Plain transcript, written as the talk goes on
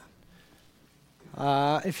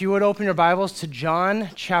If you would open your Bibles to John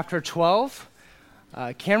chapter 12,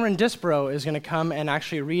 Cameron Disbrow is going to come and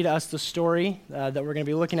actually read us the story that we're going to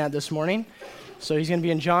be looking at this morning. So he's going to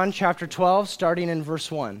be in John chapter 12, starting in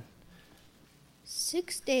verse 1.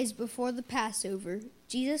 6 days before the Passover,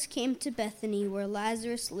 Jesus came to Bethany where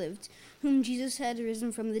Lazarus lived, whom Jesus had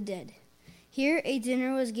risen from the dead. Here a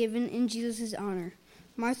dinner was given in Jesus' honor.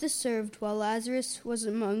 Martha served while Lazarus was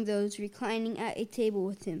among those reclining at a table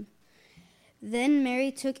with him. Then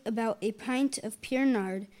Mary took about a pint of pure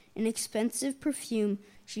nard, an expensive perfume.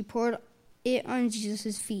 She poured it on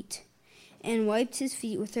Jesus' feet and wiped his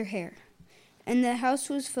feet with her hair. And the house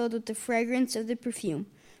was filled with the fragrance of the perfume.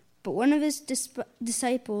 But one of his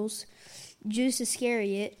disciples, Judas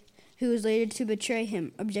Iscariot, who was later to betray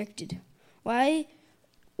him, objected. Why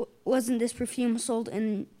wasn't this perfume sold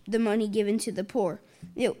and the money given to the poor?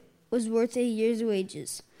 It was worth a year's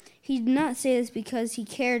wages. He did not say this because he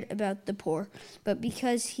cared about the poor, but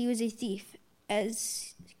because he was a thief.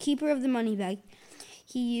 As keeper of the money bag,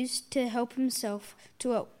 he used to help himself to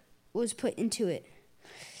what was put into it.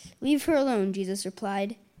 Leave her alone, Jesus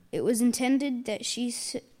replied. It was intended that she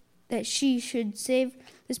should save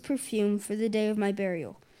this perfume for the day of my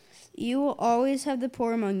burial. You will always have the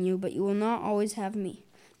poor among you, but you will not always have me.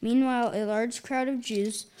 Meanwhile, a large crowd of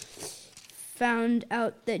Jews found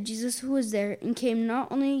out that Jesus was there and came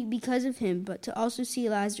not only because of him, but to also see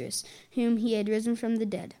Lazarus, whom he had risen from the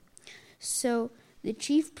dead. So the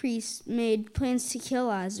chief priests made plans to kill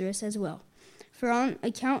Lazarus as well. For on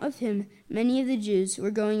account of him, many of the Jews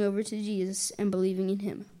were going over to Jesus and believing in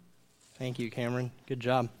him. Thank you, Cameron. Good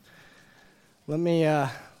job. Let me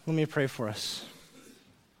pray for us.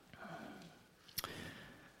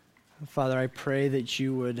 Father, I pray that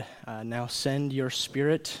you would now send your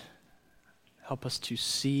Spirit. Help us to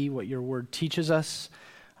see what your word teaches us,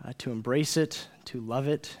 to embrace it, to love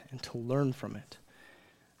it, and to learn from it.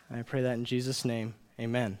 I pray that in Jesus' name,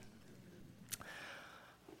 amen.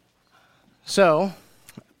 So,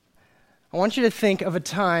 I want you to think of a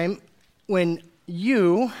time when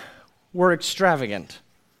you were extravagant,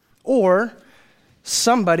 or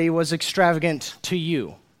somebody was extravagant to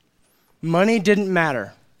you. Money didn't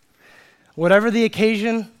matter. Whatever the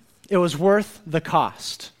occasion, it was worth the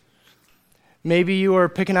cost. Maybe you were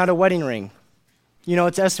picking out a wedding ring. You know,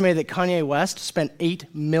 it's estimated that Kanye West spent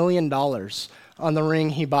 $8 million on the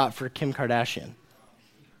ring he bought for Kim Kardashian.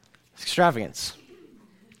 It's extravagance.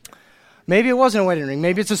 Maybe it wasn't a wedding ring.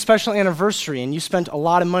 Maybe it's a special anniversary and you spent a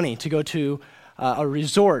lot of money to go to a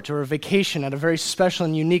resort or a vacation at a very special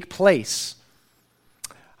and unique place.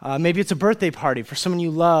 Maybe it's a birthday party for someone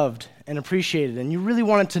you loved and appreciated, and you really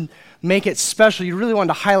wanted to make it special. You really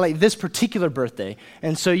wanted to highlight this particular birthday.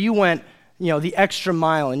 And so you went, the extra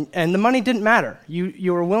mile, and the money didn't matter.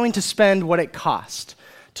 You were willing to spend what it cost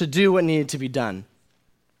to do what needed to be done.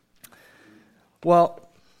 Well,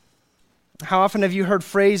 how often have you heard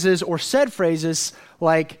phrases or said phrases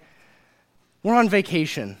like, we're on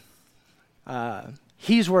vacation,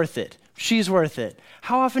 he's worth it, she's worth it.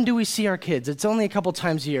 How often do we see our kids? It's only a couple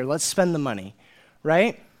times a year, let's spend the money,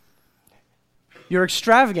 right? You're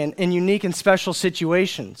extravagant in unique and special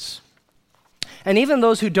situations. And even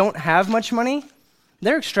those who don't have much money,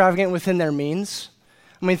 they're extravagant within their means.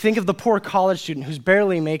 I mean, think of the poor college student who's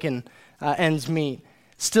barely making ends meet,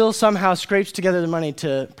 still somehow scrapes together the money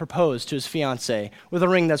to propose to his fiancée with a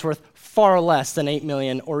ring that's worth far less than $8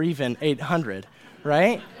 million or even $800,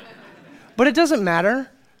 right? But it doesn't matter.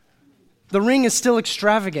 The ring is still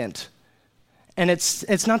extravagant, and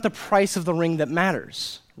it's not the price of the ring that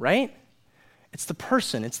matters, right? It's the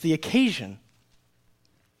person, it's the occasion.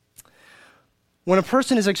 When a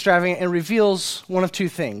person is extravagant, it reveals one of two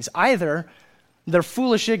things. Either their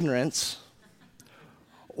foolish ignorance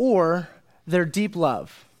or their deep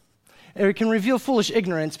love. It can reveal foolish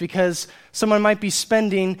ignorance because someone might be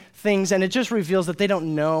spending things and it just reveals that they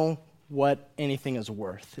don't know what anything is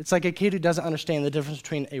worth. It's like a kid who doesn't understand the difference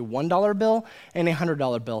between a $1 bill and a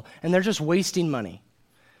 $100 bill, and they're just wasting money.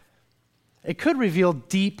 It could reveal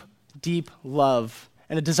deep love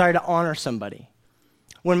and a desire to honor somebody.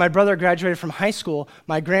 When my brother graduated from high school,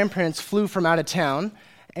 my grandparents flew from out of town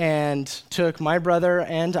and took my brother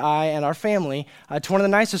and I and our family to one of the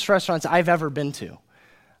nicest restaurants I've ever been to.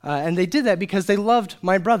 And they did that because they loved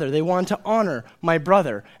my brother. They wanted to honor my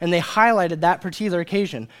brother, and they highlighted that particular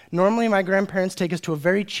occasion. Normally, my grandparents take us to a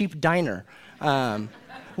very cheap diner,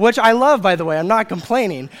 which I love, by the way. I'm not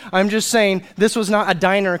complaining. I'm just saying this was not a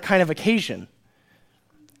diner kind of occasion.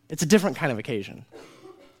 It's a different kind of occasion.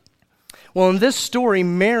 Well, in this story,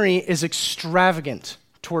 Mary is extravagant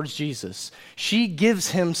towards Jesus. She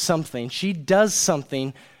gives him something. She does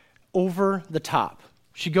something over the top.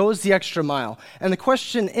 She goes the extra mile. And the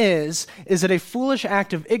question is it a foolish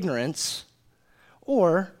act of ignorance,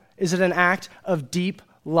 or is it an act of deep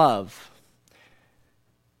love?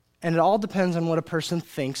 And it all depends on what a person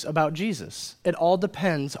thinks about Jesus. It all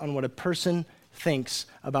depends on what a person thinks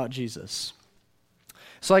about Jesus.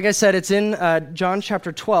 So like I said, it's in John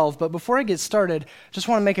chapter 12, but before I get started, I just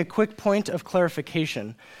want to make a quick point of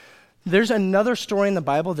clarification. There's another story in the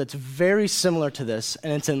Bible that's very similar to this,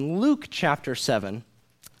 and it's in Luke chapter 7.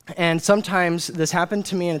 And sometimes this happened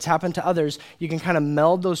to me and it's happened to others. You can kind of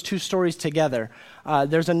meld those two stories together.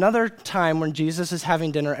 There's another time when Jesus is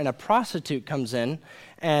having dinner and a prostitute comes in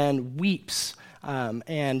and weeps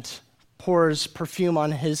and pours perfume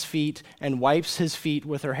on his feet and wipes his feet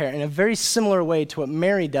with her hair in a very similar way to what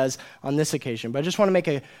Mary does on this occasion. But I just want to make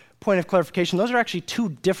a point of clarification. Those are actually two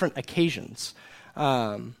different occasions.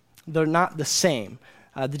 They're not the same.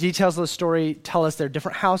 The details of the story tell us they're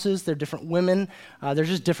different houses, they're different women, they're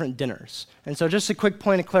just different dinners. And so just a quick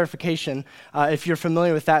point of clarification, if you're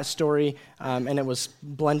familiar with that story and it was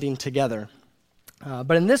blending together.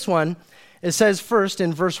 But in this one, it says first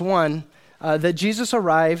in verse 1 that Jesus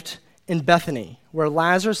arrived in Bethany, where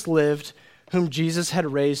Lazarus lived, whom Jesus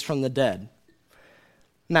had raised from the dead.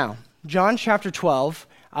 Now, John chapter 12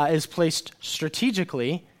 is placed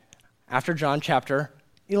strategically after John chapter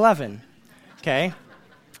 11, okay?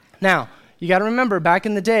 Now, you got to remember, back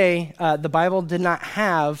in the day, the Bible did not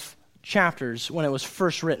have chapters when it was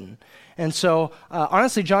first written. And so,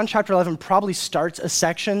 honestly, John chapter 11 probably starts a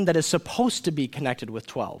section that is supposed to be connected with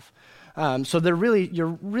 12. So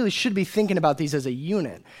you really should be thinking about these as a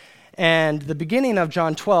unit. And the beginning of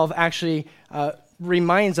John 12 actually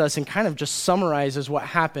reminds us and kind of just summarizes what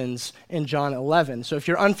happens in John 11. So if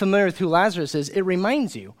you're unfamiliar with who Lazarus is, it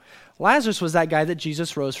reminds you. Lazarus was that guy that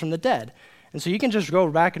Jesus rose from the dead. And so you can just go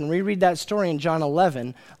back and reread that story in John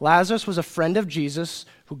 11. Lazarus was a friend of Jesus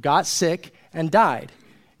who got sick and died.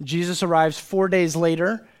 Jesus arrives 4 days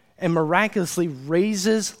later and miraculously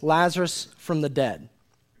raises Lazarus from the dead.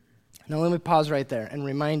 Now let me pause right there and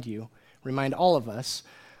remind all of us,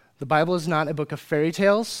 the Bible is not a book of fairy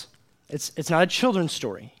tales. It's not a children's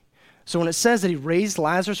story. So when it says that he raised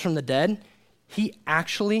Lazarus from the dead, he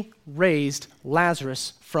actually raised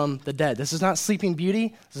Lazarus from the dead. This is not Sleeping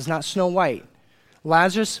Beauty. This is not Snow White.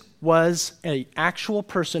 Lazarus was an actual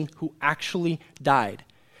person who actually died.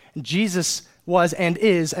 Jesus was and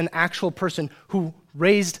is an actual person who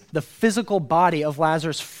raised the physical body of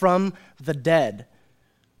Lazarus from the dead.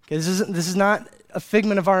 Okay, this is not a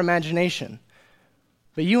figment of our imagination.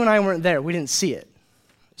 But you and I weren't there. We didn't see it.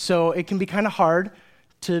 So it can be kind of hard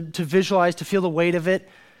to visualize, to feel the weight of it.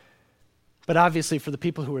 But obviously for the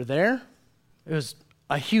people who were there, it was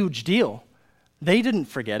a huge deal. They didn't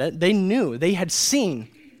forget it. They knew. They had seen.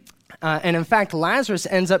 And in fact, Lazarus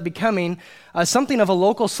ends up becoming something of a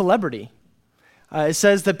local celebrity. It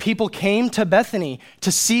says that people came to Bethany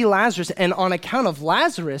to see Lazarus, and on account of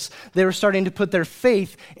Lazarus, they were starting to put their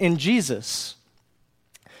faith in Jesus.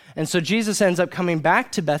 And so Jesus ends up coming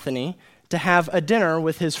back to Bethany to have a dinner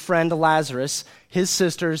with his friend Lazarus, his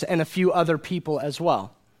sisters, and a few other people as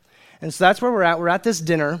well. And so that's where we're at. We're at this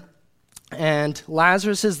dinner, and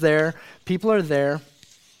Lazarus is there, people are there,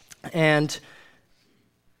 and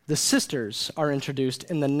the sisters are introduced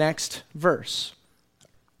in the next verse,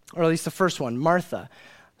 or at least the first one, Martha.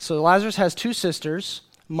 So Lazarus has two sisters.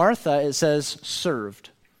 Martha, it says, served.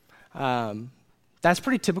 That's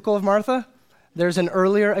pretty typical of Martha. There's an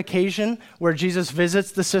earlier occasion where Jesus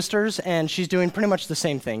visits the sisters, and she's doing pretty much the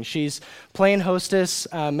same thing. She's playing hostess,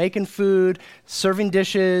 making food, serving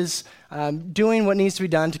dishes, doing what needs to be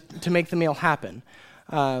done to make the meal happen.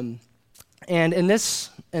 And in this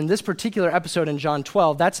particular episode in John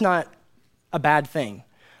 12, that's not a bad thing.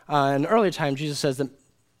 In earlier time, Jesus says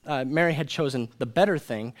that Mary had chosen the better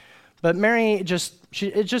thing, but Mary it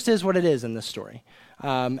just is what it is in this story.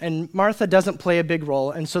 And Martha doesn't play a big role,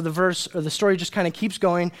 and so the story just kind of keeps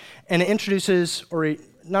going, and it introduces, or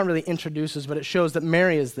not really introduces, but it shows that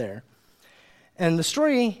Mary is there. And the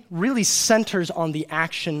story really centers on the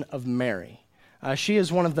action of Mary. She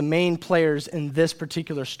is one of the main players in this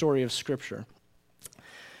particular story of Scripture.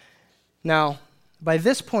 Now, by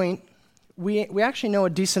this point, we actually know a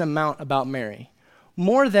decent amount about Mary,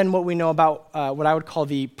 more than what we know about what I would call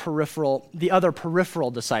the other peripheral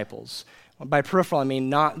disciples. By peripheral, I mean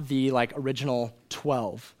not the original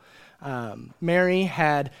 12. Mary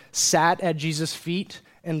had sat at Jesus' feet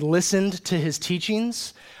and listened to his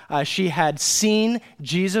teachings. She had seen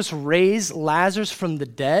Jesus raise Lazarus from the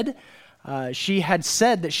dead. She had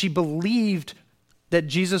said that she believed that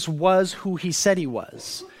Jesus was who he said he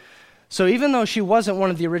was. So even though she wasn't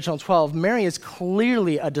one of the original 12, Mary is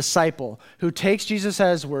clearly a disciple who takes Jesus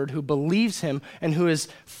at his word, who believes him, and who is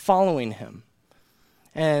following him.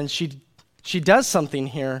 And she does something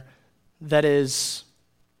here that is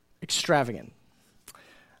extravagant.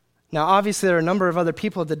 Now, obviously, there are a number of other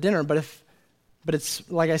people at the dinner, but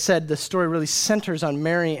it's, like I said, the story really centers on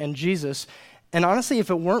Mary and Jesus. And honestly, if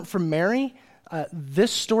it weren't for Mary,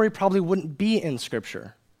 this story probably wouldn't be in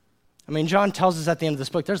Scripture. I mean, John tells us at the end of this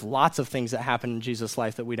book, there's lots of things that happen in Jesus'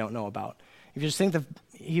 life that we don't know about. If you just think that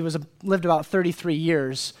he lived about 33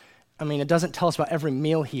 years, I mean, it doesn't tell us about every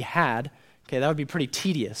meal he had. Okay, that would be pretty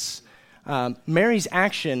tedious. Mary's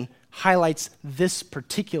action highlights this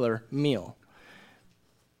particular meal.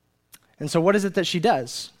 And so what is it that she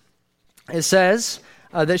does? It says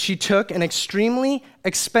that she took an extremely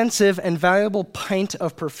expensive and valuable pint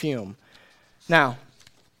of perfume. Now,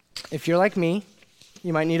 if you're like me,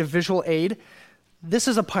 you might need a visual aid. This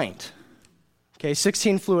is a pint, okay,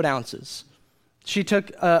 16 fluid ounces. She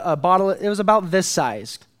took a bottle, it was about this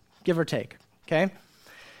size, give or take, okay?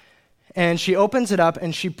 And she opens it up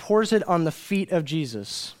and she pours it on the feet of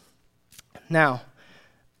Jesus. Now,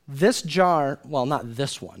 this jar, well, not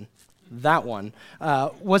this one, that one,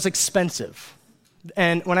 was expensive.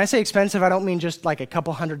 And when I say expensive, I don't mean just like a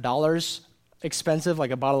couple $100 expensive, like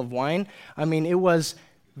a bottle of wine. I mean, it was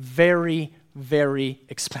very, very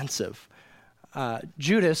expensive.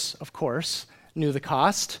 Judas, of course, knew the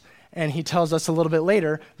cost, and he tells us a little bit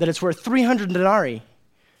later that it's worth 300 denarii.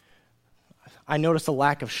 I noticed a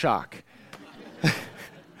lack of shock.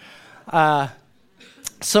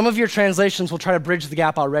 Some of your translations will try to bridge the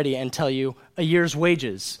gap already and tell you a year's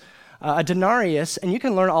wages. A denarius, and you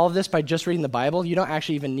can learn all of this by just reading the Bible. You don't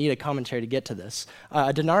actually even need a commentary to get to this.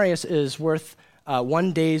 A denarius is worth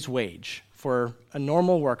 1 day's wage for a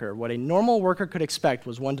normal worker. What a normal worker could expect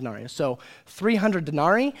was 1 denarius. So 300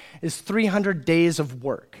 denarii is 300 days of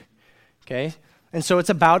work, okay? And so it's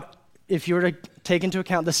about, if you were to take into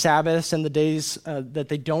account the Sabbaths and the days that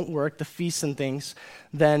they don't work, the feasts and things,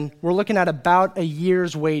 then we're looking at about a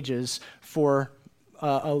year's wages for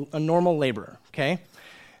a normal laborer, okay?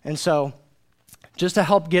 And so just to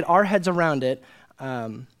help get our heads around it,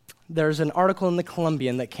 there's an article in the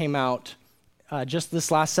Columbian that came out just this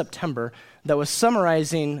last September that was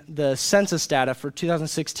summarizing the census data for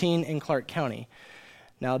 2016 in Clark County.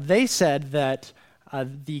 Now, they said that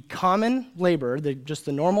the common laborer, just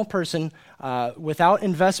the normal person, without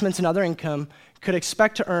investments and other income, could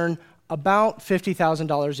expect to earn about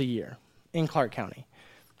 $50,000 a year in Clark County,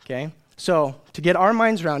 okay? So to get our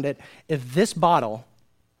minds around it, if this bottle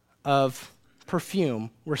of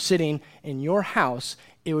perfume were sitting in your house,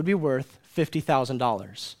 it would be worth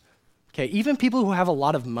 $50,000. Okay, even people who have a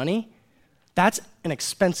lot of money, that's an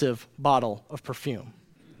expensive bottle of perfume,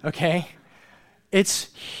 okay?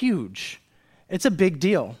 It's huge. It's a big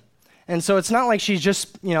deal. And so it's not like she's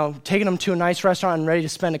just, taking them to a nice restaurant and ready to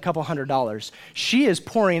spend a couple $100s. She is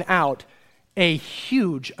pouring out a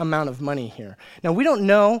huge amount of money here. Now, we don't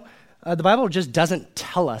know, the Bible just doesn't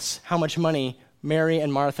tell us how much money Mary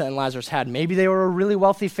and Martha and Lazarus had. Maybe they were a really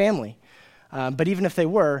wealthy family. But even if they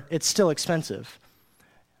were, it's still expensive.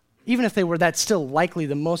 Even if they were, that's still likely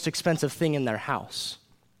the most expensive thing in their house.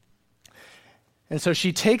 And so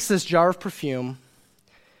she takes this jar of perfume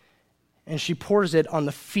and she pours it on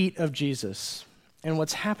the feet of Jesus. And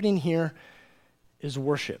what's happening here is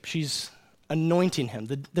worship. She's anointing him.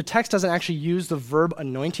 The text doesn't actually use the verb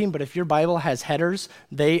anointing, but if your Bible has headers,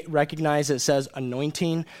 they recognize it says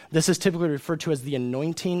anointing. This is typically referred to as the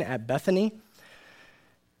anointing at Bethany.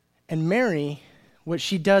 And Mary, what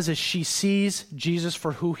she does is she sees Jesus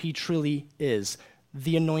for who he truly is,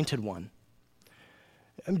 the anointed one.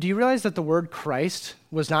 Do you realize that the word Christ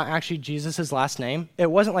was not actually Jesus' last name?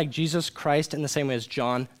 It wasn't like Jesus Christ in the same way as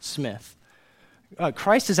John Smith.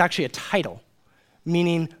 Christ is actually a title,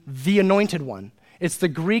 meaning the anointed one. It's the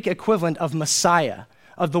Greek equivalent of Messiah,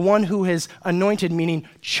 of the one who is anointed, meaning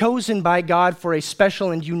chosen by God for a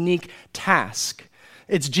special and unique task.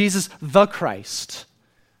 It's Jesus the Christ.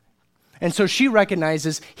 And so she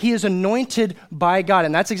recognizes he is anointed by God.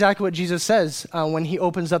 And that's exactly what Jesus says when he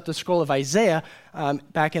opens up the scroll of Isaiah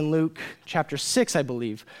back in Luke chapter 6, I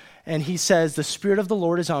believe. And he says, "The Spirit of the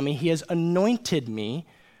Lord is on me. He has anointed me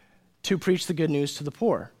to preach the good news to the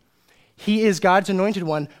poor." He is God's anointed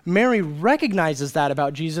one. Mary recognizes that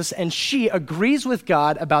about Jesus, and she agrees with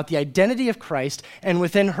God about the identity of Christ, and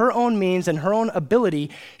within her own means and her own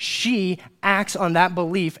ability, she acts on that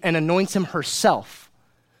belief and anoints him herself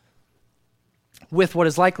with what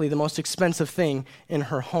is likely the most expensive thing in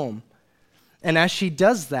her home. And as she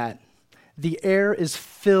does that, the air is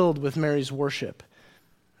filled with Mary's worship.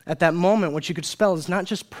 At that moment, what you could smell is not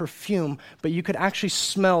just perfume, but you could actually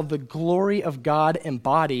smell the glory of God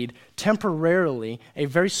embodied temporarily, a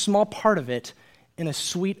very small part of it, in a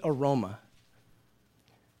sweet aroma.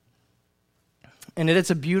 And it's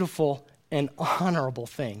a beautiful and honorable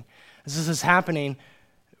thing. As this is happening,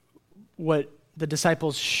 what the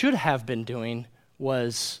disciples should have been doing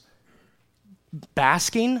was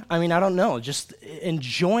basking. I don't know, just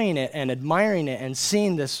enjoying it and admiring it and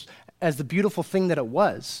seeing this as the beautiful thing that it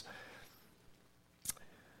was.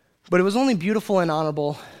 But it was only beautiful and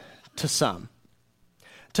honorable to some.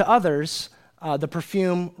 To others, the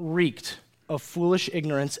perfume reeked of foolish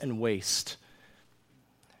ignorance and waste.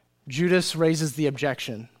 Judas raises the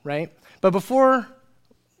objection, right? But before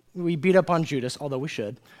we beat up on Judas, although we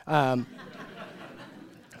should,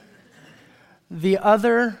 the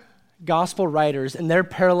other gospel writers in their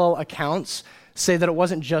parallel accounts say that it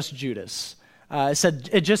wasn't just Judas.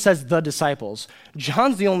 It just says the disciples.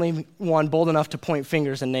 John's the only one bold enough to point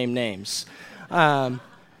fingers and name names.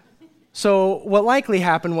 So what likely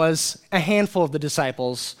happened was a handful of the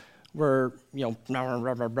disciples were,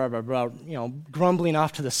 grumbling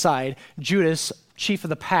off to the side. Judas, chief of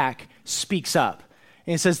the pack, speaks up.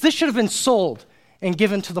 And he says, this should have been sold and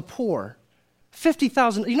given to the poor.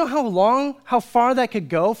 50,000, you know how far that could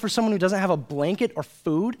go for someone who doesn't have a blanket or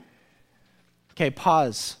food? Okay,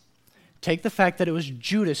 pause. Take the fact that it was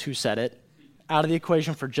Judas who said it out of the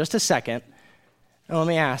equation for just a second, and let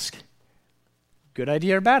me ask, good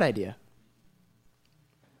idea or bad idea?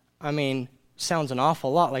 Sounds an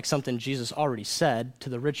awful lot like something Jesus already said to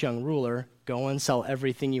the rich young ruler, go and sell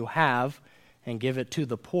everything you have and give it to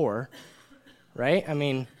the poor, right?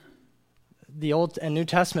 The Old and New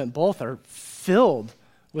Testament both are filled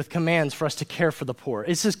with commands for us to care for the poor.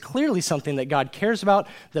 This is clearly something that God cares about,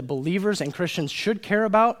 that believers and Christians should care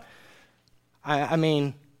about.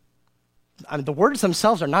 The words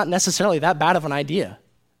themselves are not necessarily that bad of an idea.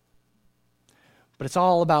 But it's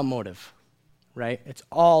all about motive, right? It's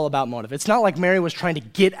all about motive. It's not like Mary was trying to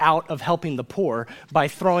get out of helping the poor by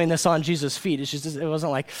throwing this on Jesus' feet. It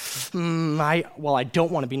wasn't like, I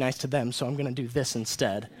don't want to be nice to them, so I'm going to do this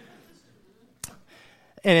instead.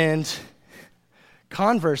 And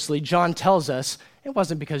conversely, John tells us it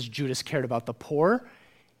wasn't because Judas cared about the poor.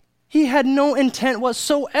 He had no intent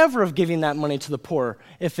whatsoever of giving that money to the poor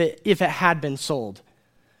if it had been sold.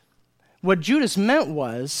 What Judas meant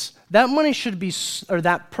was that money should be, or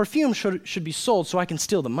that perfume should be sold so I can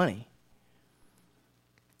steal the money.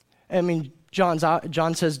 John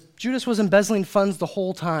says Judas was embezzling funds the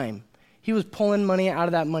whole time. He was pulling money out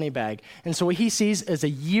of that money bag. And so what he sees is a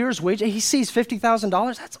year's wage. He sees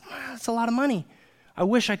 $50,000. That's a lot of money. I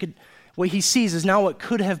wish I could. What he sees is now what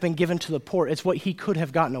could have been given to the poor. It's what he could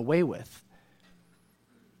have gotten away with.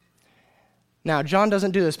 Now, John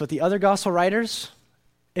doesn't do this, but the other gospel writers,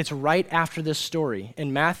 it's right after this story.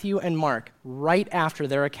 In Matthew and Mark, right after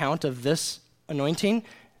their account of this anointing,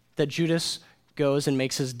 that Judas goes and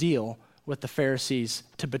makes his deal with the Pharisees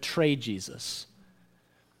to betray Jesus.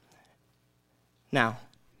 Now,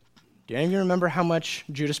 do any of you remember how much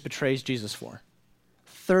Judas betrays Jesus for?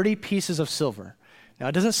 30 pieces of silver. Now,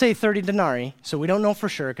 it doesn't say 30 denarii, so we don't know for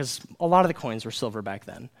sure because a lot of the coins were silver back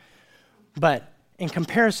then. But in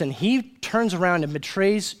comparison, he turns around and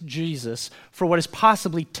betrays Jesus for what is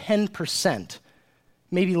possibly 10%,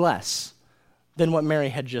 maybe less, than what Mary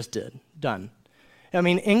had just done.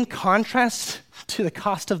 In contrast to the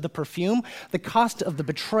cost of the perfume, the cost of the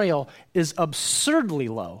betrayal is absurdly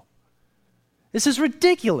low. This is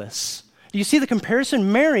ridiculous. Do you see the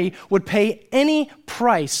comparison? Mary would pay any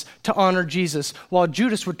price to honor Jesus, while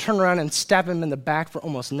Judas would turn around and stab him in the back for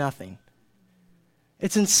almost nothing.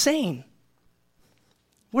 It's insane.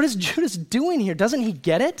 What is Judas doing here? Doesn't he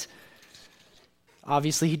get it?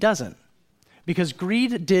 Obviously he doesn't. Because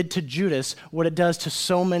greed did to Judas what it does to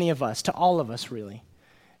so many of us, to all of us really.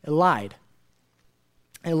 It lied.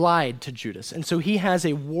 It lied to Judas. And so he has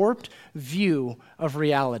a warped view of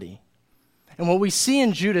reality. And what we see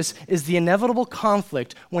in Judas is the inevitable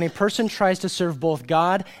conflict when a person tries to serve both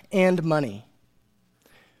God and money.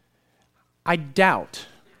 I doubt,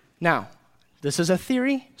 now, this is a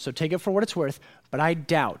theory, so take it for what it's worth, but I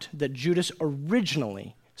doubt that Judas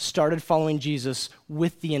originally started following Jesus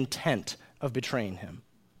with the intent of betraying him.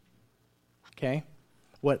 Okay?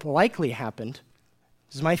 What likely happened,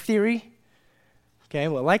 this is my theory, okay,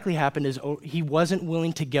 what likely happened is he wasn't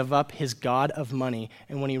willing to give up his god of money.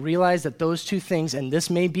 And when he realized that those two things, and this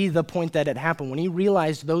may be the point that it happened, when he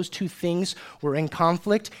realized those two things were in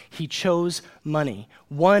conflict, he chose money.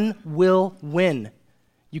 One will win.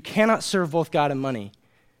 You cannot serve both God and money.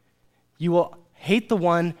 You will hate the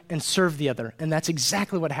one and serve the other. And that's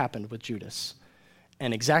exactly what happened with Judas.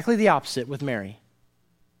 and exactly the opposite with Mary.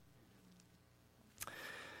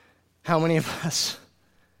 How many of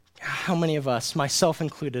us, myself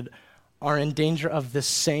included, are in danger of this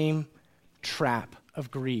same trap of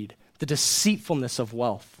greed, the deceitfulness of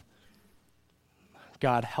wealth?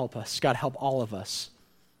 God help us. God help all of us.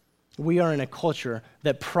 We are in a culture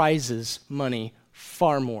that prizes money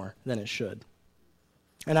far more than it should.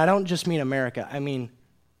 And I don't just mean America. I mean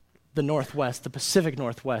the Northwest, the Pacific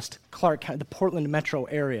Northwest, Clark County, the Portland metro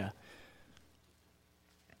area.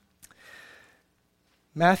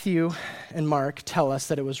 Matthew and Mark tell us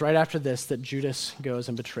that it was right after this that Judas goes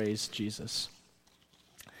and betrays Jesus.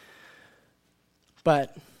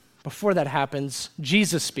 But before that happens,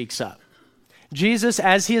 Jesus speaks up. Jesus,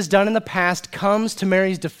 as he has done in the past, comes to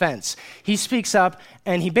Mary's defense. He speaks up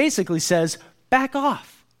and he basically says, back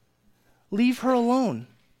off. Leave her alone.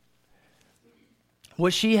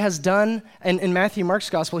 What she has done, and in Matthew and Mark's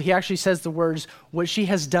gospel, he actually says the words, what she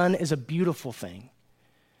has done is a beautiful thing.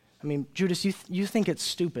 I mean, Judas, you think it's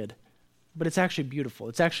stupid, but it's actually beautiful.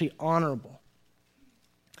 It's actually honorable.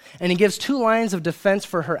 And he gives 2 lines of defense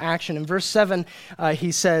for her action. In verse 7,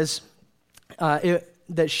 he says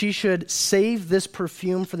that she should save this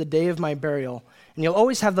perfume for the day of my burial. And you'll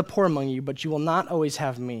always have the poor among you, but you will not always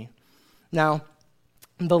have me. Now,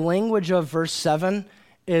 the language of verse 7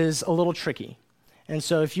 is a little tricky. And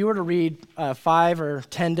so if you were to read 5 or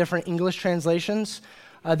 10 different English translations,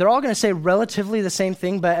 they're all going to say relatively the same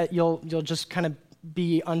thing, but you'll just kind of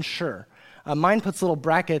be unsure. Mine puts little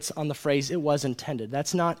brackets on the phrase, it was intended.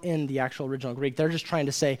 That's not in the actual original Greek. They're just trying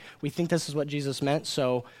to say, we think this is what Jesus meant,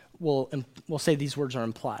 so we'll say these words are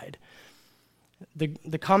implied.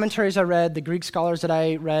 The commentaries I read, the Greek scholars that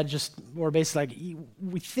I read just were basically like,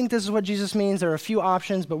 we think this is what Jesus means. There are a few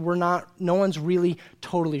options, but no one's really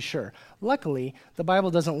totally sure. Luckily, the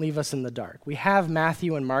Bible doesn't leave us in the dark. We have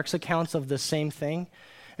Matthew and Mark's accounts of the same thing.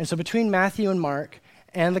 And so between Matthew and Mark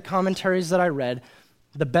and the commentaries that I read,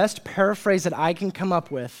 the best paraphrase that I can come up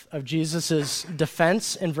with of Jesus'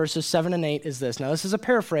 defense in verses 7 and 8 is this. Now, this is a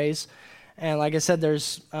paraphrase, and like I said,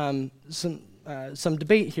 there's some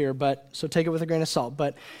debate here, so take it with a grain of salt.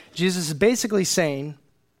 But Jesus is basically saying,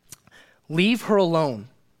 leave her alone.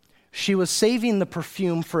 She was saving the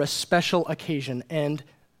perfume for a special occasion, and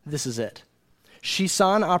this is it. She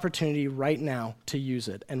saw an opportunity right now to use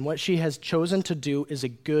it, and what she has chosen to do is a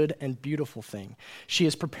good and beautiful thing. She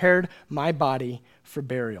has prepared my body for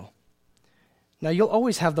burial. Now, you'll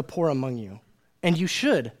always have the poor among you, and you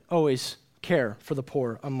should always care for the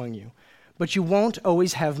poor among you, but you won't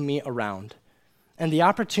always have me around. And the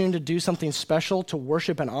opportunity to do something special, to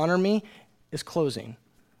worship and honor me, is closing.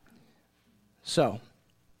 So,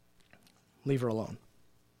 leave her alone.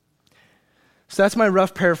 So that's my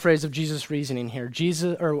rough paraphrase of Jesus' reasoning here.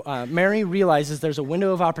 Mary realizes there's a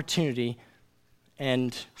window of opportunity,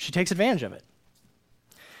 and she takes advantage of it.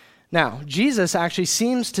 Now, Jesus actually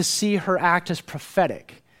seems to see her act as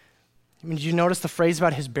prophetic. I mean, did you notice the phrase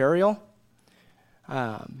about his burial?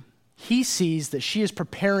 He sees that she is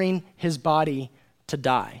preparing his body to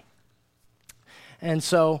die. And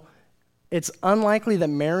so it's unlikely that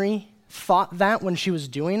Mary thought that when she was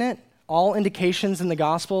doing it. All indications in the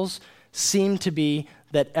Gospels seem to be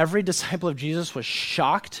that every disciple of Jesus was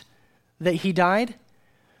shocked that he died,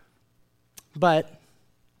 but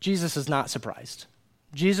Jesus is not surprised.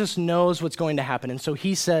 Jesus knows what's going to happen, and so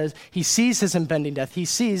he sees his impending death. He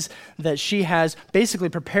sees that she has basically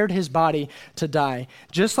prepared his body to die,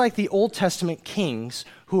 just like the Old Testament kings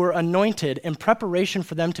who were anointed in preparation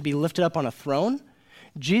for them to be lifted up on a throne.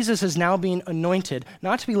 Jesus is now being anointed,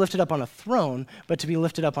 not to be lifted up on a throne, but to be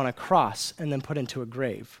lifted up on a cross and then put into a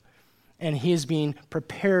grave. And he is being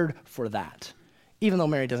prepared for that, even though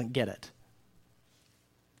Mary doesn't get it.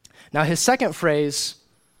 Now, his second phrase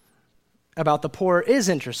about the poor is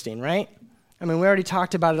interesting, right? I mean, we already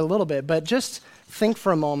talked about it a little bit, but just think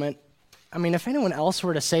for a moment. I mean, if anyone else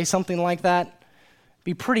were to say something like that,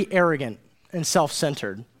 be pretty arrogant and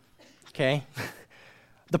self-centered, okay?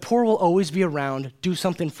 The poor will always be around. Do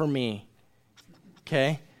something for me,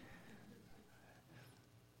 okay?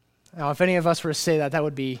 Now, if any of us were to say that, that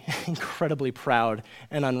would be incredibly proud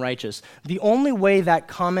and unrighteous. The only way that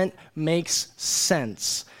comment makes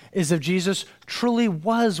sense is if Jesus truly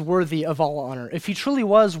was worthy of all honor, if he truly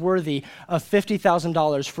was worthy of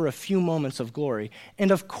 $50,000 for a few moments of glory.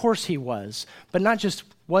 And of course he was, but not just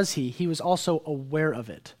was he was also aware of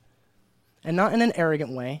it. And not in an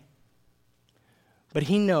arrogant way, but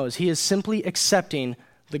he knows he is simply accepting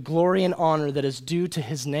the glory and honor that is due to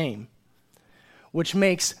his name, which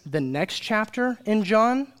makes the next chapter in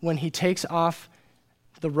John, when he takes off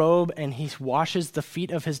the robe and he washes the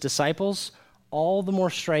feet of his disciples, all the more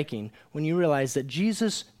striking when you realize that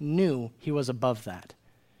Jesus knew he was above that.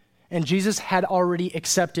 And Jesus had already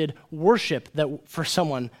accepted worship for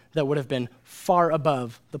someone that would have been far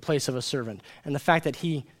above the place of a servant. And the fact that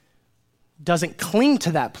he doesn't cling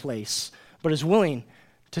to that place, but is willing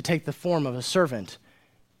to take the form of a servant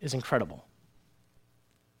is incredible.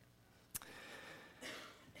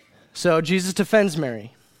 So Jesus defends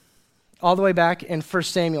Mary. All the way back in 1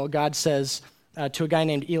 Samuel, God says to a guy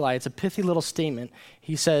named Eli, it's a pithy little statement.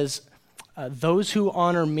 He says, those who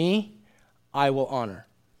honor me, I will honor.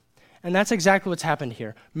 And that's exactly what's happened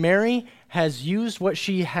here. Mary has used what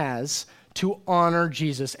she has to honor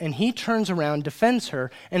Jesus, and he turns around, defends her,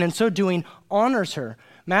 and in so doing, honors her.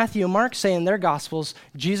 Matthew and Mark say in their Gospels,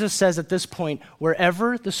 Jesus says at this point,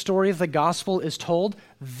 wherever the story of the gospel is told,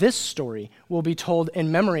 this story will be told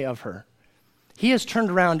in memory of her. He has turned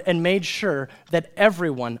around and made sure that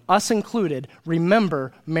everyone, us included,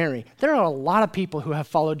 remember Mary. There are a lot of people who have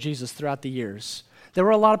followed Jesus throughout the years. There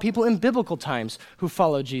were a lot of people in biblical times who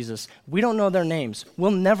followed Jesus. We don't know their names.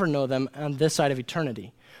 We'll never know them on this side of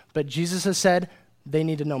eternity. But Jesus has said they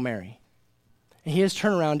need to know Mary. And he has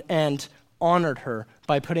turned around and honored her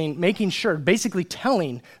by making sure, basically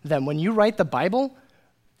telling them, when you write the Bible,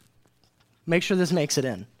 make sure this makes it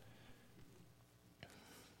in.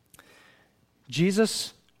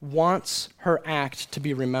 Jesus wants her act to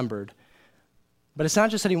be remembered. But it's not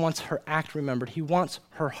just that he wants her act remembered, he wants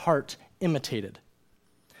her heart imitated.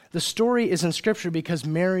 The story is in Scripture because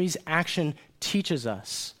Mary's action teaches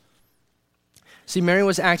us. See, Mary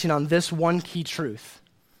was acting on this one key truth.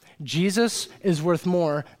 Jesus is worth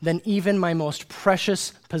more than even my most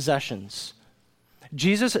precious possessions.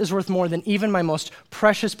 Jesus is worth more than even my most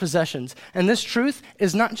precious possessions. And this truth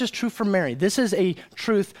is not just true for Mary. This is a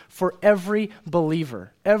truth for every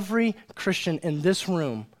believer. Every Christian in this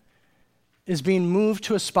room is being moved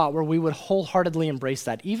to a spot where we would wholeheartedly embrace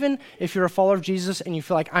that. Even if you're a follower of Jesus and you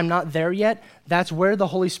feel like, I'm not there yet, that's where the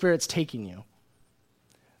Holy Spirit's taking you.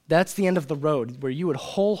 That's the end of the road, where you would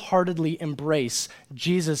wholeheartedly embrace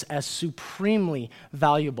Jesus as supremely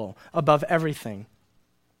valuable above everything.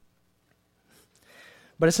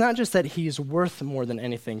 But it's not just that he's worth more than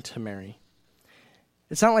anything to Mary.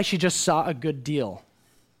 It's not like she just saw a good deal.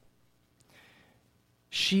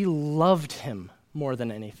 She loved him more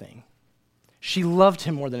than anything. She loved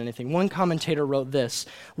him more than anything. One commentator wrote this: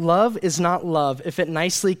 love is not love if it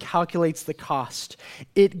nicely calculates the cost.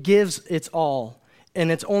 It gives its all,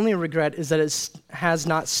 and its only regret is that it has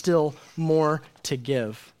not still more to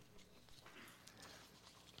give.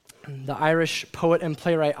 The Irish poet and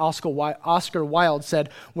playwright Oscar Wilde said,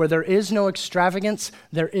 where there is no extravagance,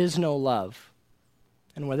 there is no love.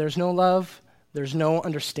 And where there's no love, there's no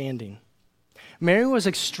understanding. Mary was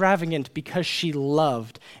extravagant because she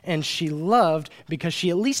loved, and she loved because she,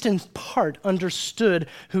 at least in part, understood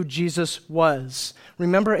who Jesus was.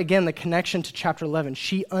 Remember, again, the connection to chapter 11.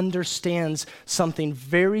 She understands something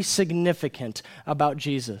very significant about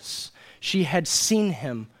Jesus. She had seen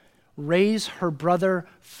him raise her brother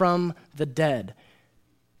from the dead.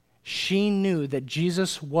 She knew that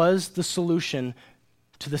Jesus was the solution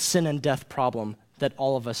to the sin and death problem that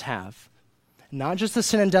all of us have. Not just the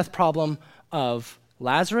sin and death problem of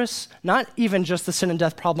Lazarus, not even just the sin and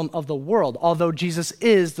death problem of the world, although Jesus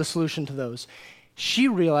is the solution to those. She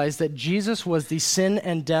realized that Jesus was the sin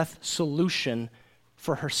and death solution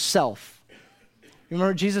for herself.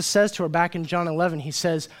 Remember, Jesus says to her back in John 11, he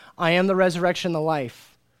says, I am the resurrection and the life.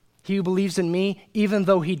 He who believes in me, even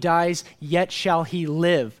though he dies, yet shall he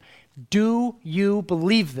live. Do you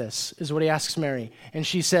believe this, is what he asks Mary. And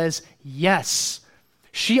she says, yes.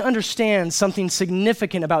 She understands something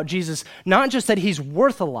significant about Jesus, not just that he's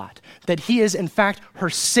worth a lot, that he is, in fact,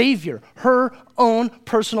 her Savior, her own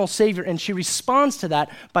personal Savior, and she responds to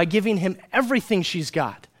that by giving him everything she's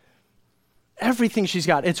got. Everything she's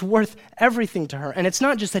got. It's worth everything to her. And it's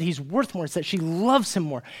not just that he's worth more, it's that she loves him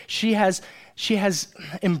more. She has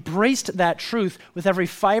embraced that truth with every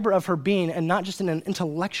fiber of her being, and not just in an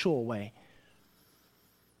intellectual way.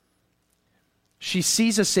 She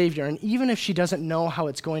sees a Savior, and even if she doesn't know how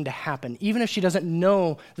it's going to happen, even if she doesn't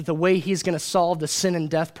know that the way he's going to solve the sin and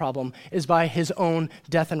death problem is by his own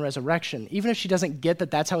death and resurrection, even if she doesn't get that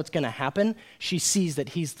that's how it's going to happen, she sees that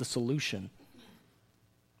he's the solution.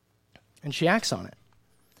 And she acts on it.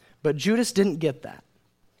 But Judas didn't get that.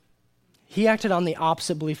 He acted on the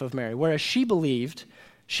opposite belief of Mary. Whereas she believed,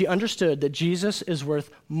 she understood that Jesus is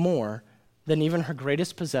worth more than even her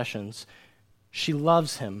greatest possessions. She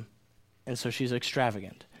loves him, and so she's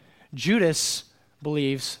extravagant. Judas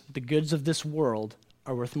believes the goods of this world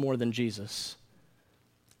are worth more than Jesus.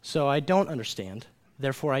 So I don't understand,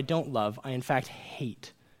 therefore I don't love, I in fact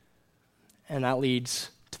hate. and that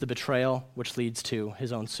leads to the betrayal, which leads to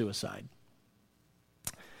his own suicide.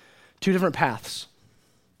 Two different paths.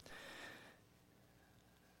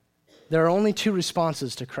 There are only two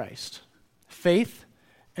responses to Christ: faith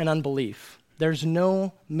and unbelief. There's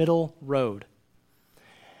no middle road.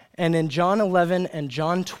 And in John 11 and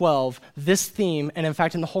John 12, this theme, and in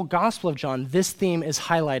fact in the whole Gospel of John, this theme is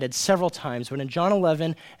highlighted several times. But in John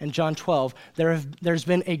 11 and John 12, there's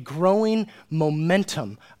been a growing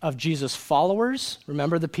momentum of Jesus' followers.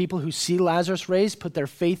 Remember, the people who see Lazarus raised put their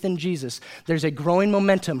faith in Jesus. There's a growing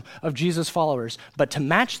momentum of Jesus' followers. But to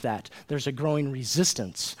match that, there's a growing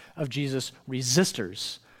resistance of Jesus'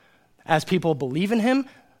 resistors. As people believe in him,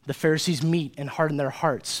 the Pharisees meet and harden their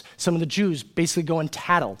hearts. Some of the Jews basically go and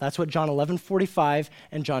tattle. That's what John 11:45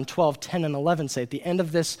 and John 12:10 and 11 say. At the end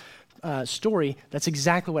of this story, that's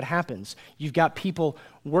exactly what happens. You've got people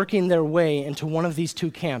working their way into one of these two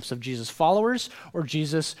camps of Jesus followers or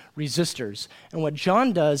Jesus resistors. And what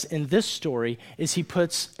John does in this story is he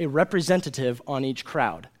puts a representative on each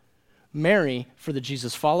crowd. Mary for the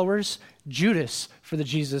Jesus followers, Judas for the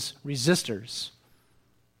Jesus resistors.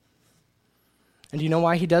 And do you know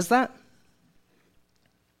why he does that?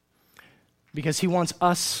 Because he wants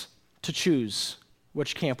us to choose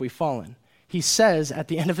which camp we fall in. He says at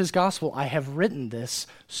the end of his gospel, I have written this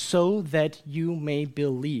so that you may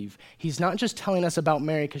believe. He's not just telling us about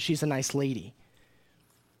Mary because she's a nice lady.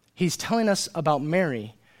 He's telling us about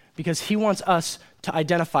Mary because he wants us to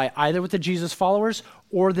identify either with the Jesus followers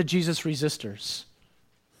or the Jesus resistors.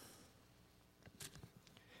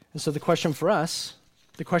 And so the question for us,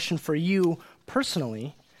 the question for you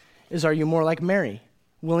personally, is are you more like Mary,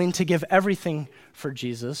 willing to give everything for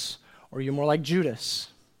Jesus, or are you more like Judas?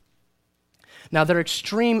 Now, they're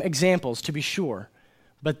extreme examples, to be sure,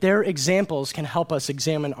 but their examples can help us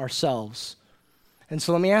examine ourselves. And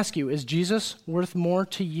so let me ask you, is Jesus worth more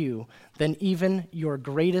to you than even your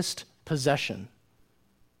greatest possession?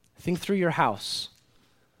 Think through your house.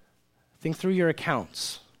 Think through your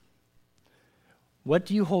accounts. What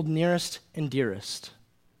do you hold nearest and dearest?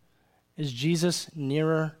 Is Jesus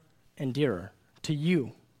nearer and dearer to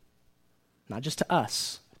you? Not just to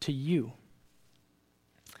us, to you.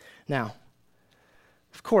 Now,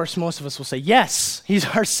 of course, most of us will say, yes, he's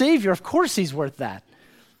our Savior. Of course he's worth that.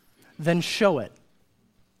 Then show it.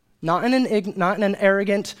 Not in an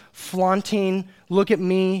arrogant, flaunting, look at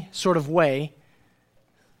me sort of way,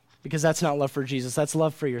 because that's not love for Jesus. That's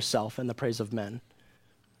love for yourself and the praise of men.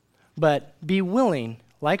 But be willing,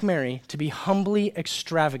 like Mary, to be humbly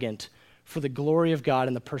extravagant for the glory of God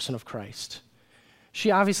in the person of Christ.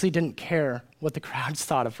 She obviously didn't care what the crowds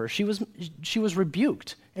thought of her. She was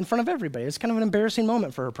rebuked in front of everybody. It's kind of an embarrassing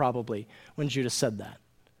moment for her probably when Judas said that.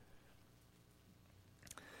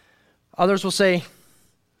 Others will say,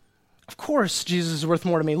 of course Jesus is worth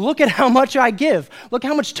more to me. Look at how much I give. Look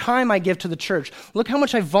how much time I give to the church. Look how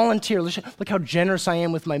much I volunteer. Look how generous I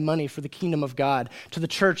am with my money for the kingdom of God, to the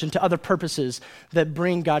church and to other purposes that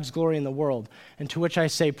bring God's glory in the world. And to which I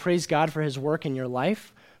say, praise God for his work in your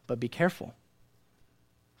life, but be careful.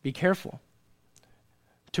 Be careful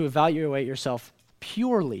to evaluate yourself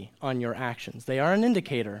purely on your actions. They are an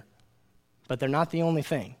indicator, but they're not the only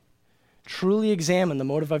thing. Truly examine the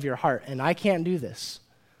motive of your heart, and I can't do this.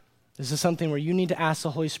 This is something where you need to ask the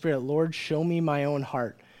Holy Spirit, Lord, show me my own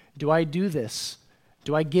heart. Do I do this?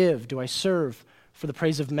 Do I give? Do I serve for the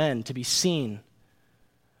praise of men, to be seen?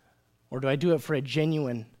 Or do I do it for a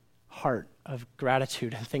genuine heart of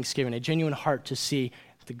gratitude and thanksgiving, a genuine heart to see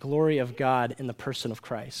the glory of God in the person of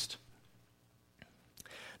Christ?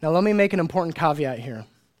 Now, let me make an important caveat here.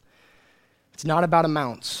 It's not about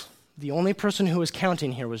amounts. The only person who was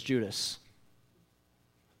counting here was Judas.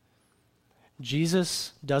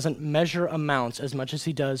 Jesus doesn't measure amounts as much as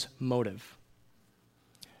he does motive.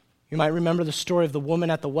 You might remember the story of the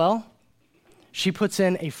woman at the well. She puts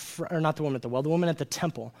in not the woman at the well, the woman at the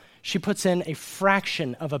temple. She puts in a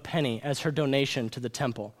fraction of a penny as her donation to the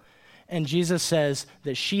temple. And Jesus says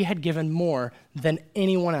that she had given more than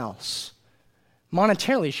anyone else.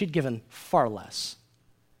 Monetarily, she'd given far less.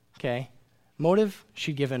 Okay? Motive,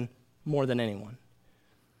 she'd given more than anyone.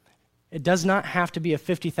 It does not have to be a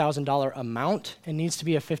 $50,000 amount. It needs to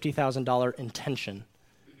be a $50,000 intention.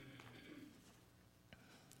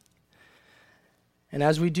 And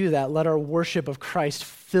as we do that, let our worship of Christ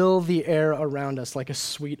fill the air around us like a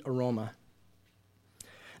sweet aroma.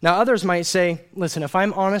 Now, others might say, listen, if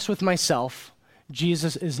I'm honest with myself,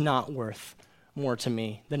 Jesus is not worth more to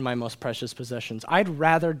me than my most precious possessions. I'd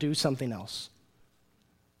rather do something else.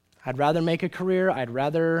 I'd rather make a career. I'd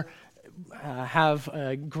rather have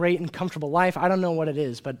a great and comfortable life. I don't know what it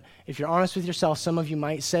is, but if you're honest with yourself, some of you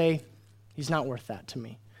might say, he's not worth that to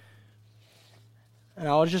me. And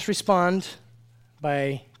I'll just respond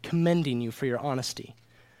by commending you for your honesty,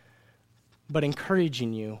 but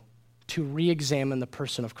encouraging you to re-examine the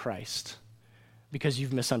person of Christ because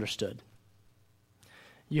you've misunderstood.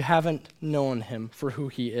 You haven't known him for who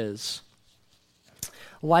he is.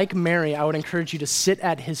 Like Mary, I would encourage you to sit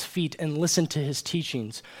at his feet and listen to his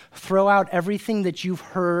teachings. Throw out everything that you've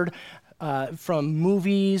heard from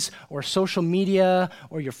movies or social media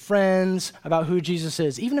or your friends about who Jesus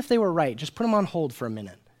is. Even if they were right, just put them on hold for a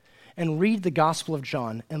minute and read the Gospel of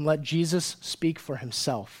John and let Jesus speak for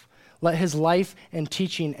himself. Let his life and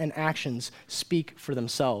teaching and actions speak for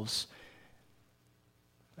themselves.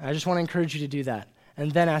 I just want to encourage you to do that.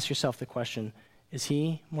 And then ask yourself the question, is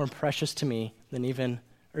he more precious to me than even,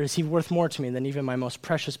 or is he worth more to me than even my most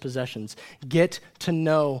precious possessions? Get to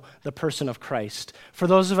know the person of Christ. For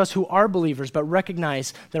those of us who are believers but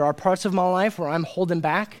recognize there are parts of my life where I'm holding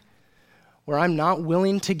back, where I'm not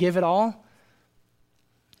willing to give it all,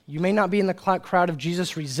 you may not be in the crowd of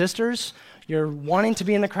Jesus resistors. You're wanting to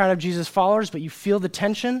be in the crowd of Jesus followers, but you feel the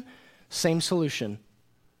tension. Same solution.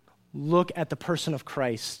 Look at the person of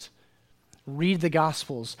Christ. Read the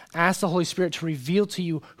Gospels. Ask the Holy Spirit to reveal to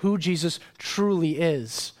you who Jesus truly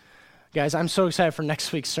is. Guys, I'm so excited for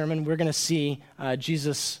next week's sermon. We're going to see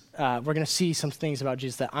Jesus. We're going to see some things about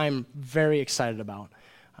Jesus that I'm very excited about.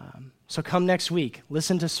 So come next week.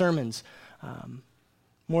 Listen to sermons.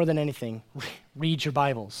 More than anything, read your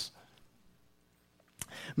Bibles.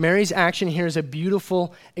 Mary's action here is a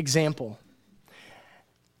beautiful example.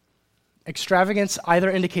 Extravagance either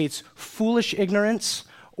indicates foolish ignorance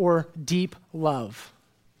or deep love.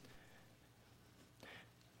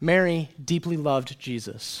 Mary deeply loved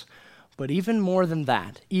Jesus. But even more than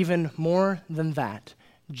that,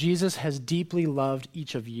 Jesus has deeply loved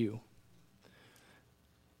each of you.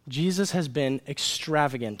 Jesus has been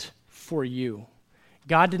extravagant for you.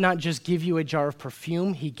 God did not just give you a jar of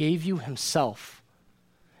perfume, he gave you himself.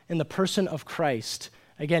 In the person of Christ,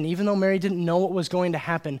 again, even though Mary didn't know what was going to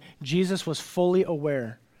happen, Jesus was fully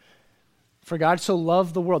aware. For God so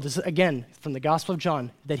loved the world, this is again from the Gospel of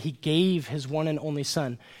John, that he gave his one and only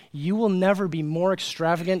Son. You will never be more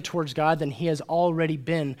extravagant towards God than he has already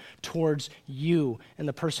been towards you in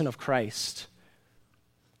the person of Christ.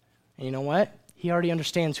 And you know what? He already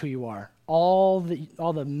understands who you are. All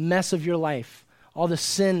the mess of your life, all the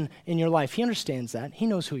sin in your life, he understands that. He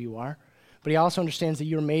knows who you are. But he also understands that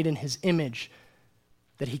you're made in his image,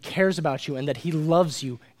 that he cares about you and that he loves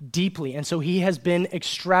you deeply. And so he has been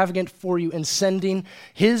extravagant for you in sending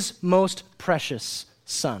his most precious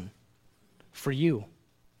Son for you.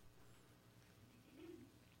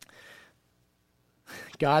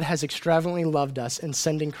 God has extravagantly loved us in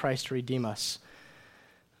sending Christ to redeem us.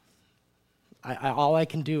 All I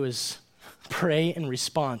can do is pray in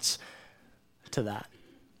response to that.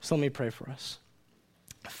 So let me pray for us.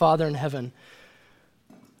 Father in heaven,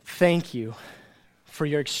 thank you for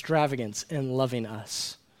your extravagance in loving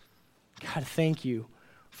us. God, thank you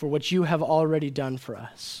for what you have already done for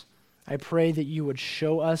us. I pray that you would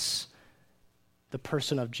show us the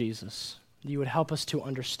person of Jesus, that you would help us to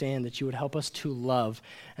understand, that you would help us to love,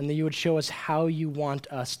 and that you would show us how you want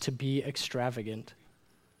us to be extravagant.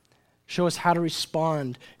 Show us how to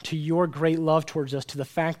respond to your great love towards us, to the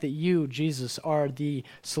fact that you, Jesus, are the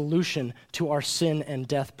solution to our sin and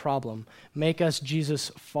death problem. Make us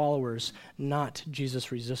Jesus followers, not Jesus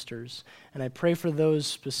resistors. And I pray for those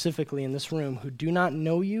specifically in this room who do not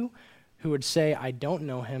know you, who would say, I don't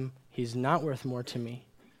know him, he's not worth more to me.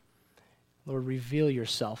 Lord, reveal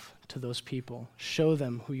yourself to those people. Show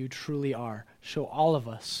them who you truly are. Show all of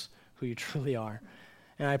us who you truly are.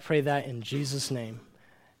 And I pray that in Jesus' name.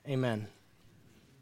 Amen.